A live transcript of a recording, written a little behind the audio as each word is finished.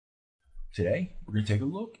Today, we're going to take a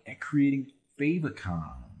look at creating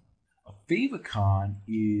Favicon. A favicon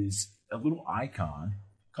is a little icon,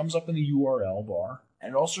 comes up in the URL bar,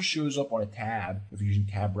 and it also shows up on a tab if you're using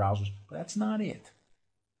tab browsers, but that's not it.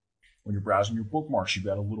 When you're browsing your bookmarks, you've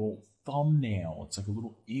got a little thumbnail. It's like a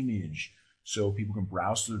little image, so people can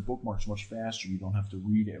browse through the bookmarks much faster. You don't have to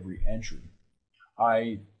read every entry.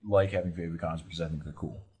 I like having favicons because I think they're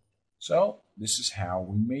cool. So this is how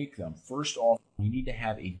we make them. First off, we need to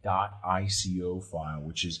have a .ico file,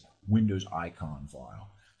 which is Windows icon file.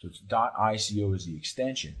 So it's .ico is the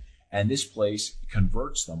extension, and this place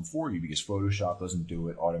converts them for you because Photoshop doesn't do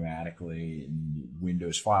it automatically, and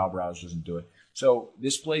Windows file browser doesn't do it. So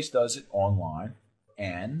this place does it online,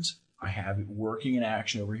 and I have it working in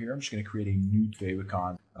action over here. I'm just going to create a new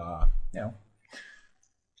favicon,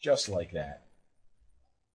 just like that.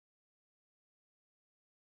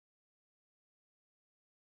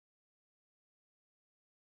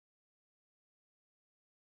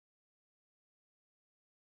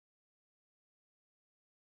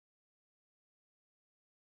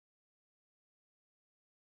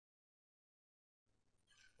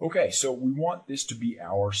 Okay, so we want this to be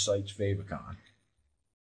our site's favicon.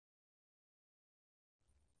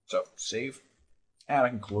 So save, and I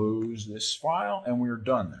can close this file, and we're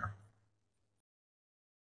done there.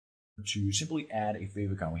 To simply add a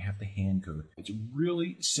favicon, we have to hand code. It's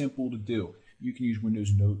really simple to do. You can use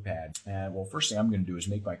Windows Notepad. And well, first thing I'm going to do is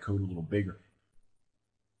make my code a little bigger.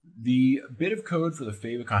 The bit of code for the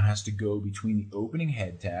favicon has to go between the opening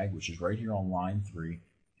head tag, which is right here on line 3,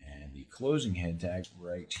 and the closing head tag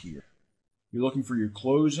right here. You're looking for your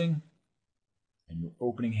closing and your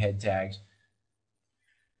opening head tags.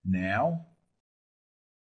 Now,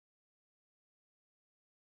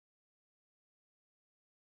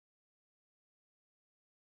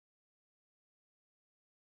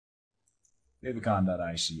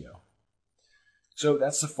 Favicon.ico. So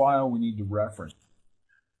that's the file we need to reference.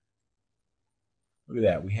 Look at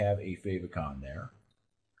that. We have a favicon there.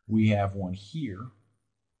 We have one here.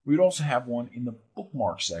 We'd also have one in the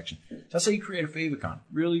bookmark section. So that's how you create a favicon.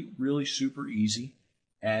 Really, really super easy.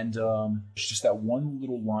 And it's just that one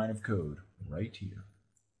little line of code right here.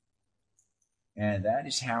 And that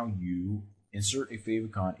is how you insert a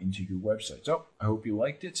favicon into your website. So I hope you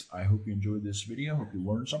liked it. I hope you enjoyed this video. I hope you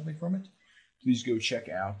learned something from it. Please go check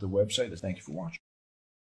out the website. Thank you for watching.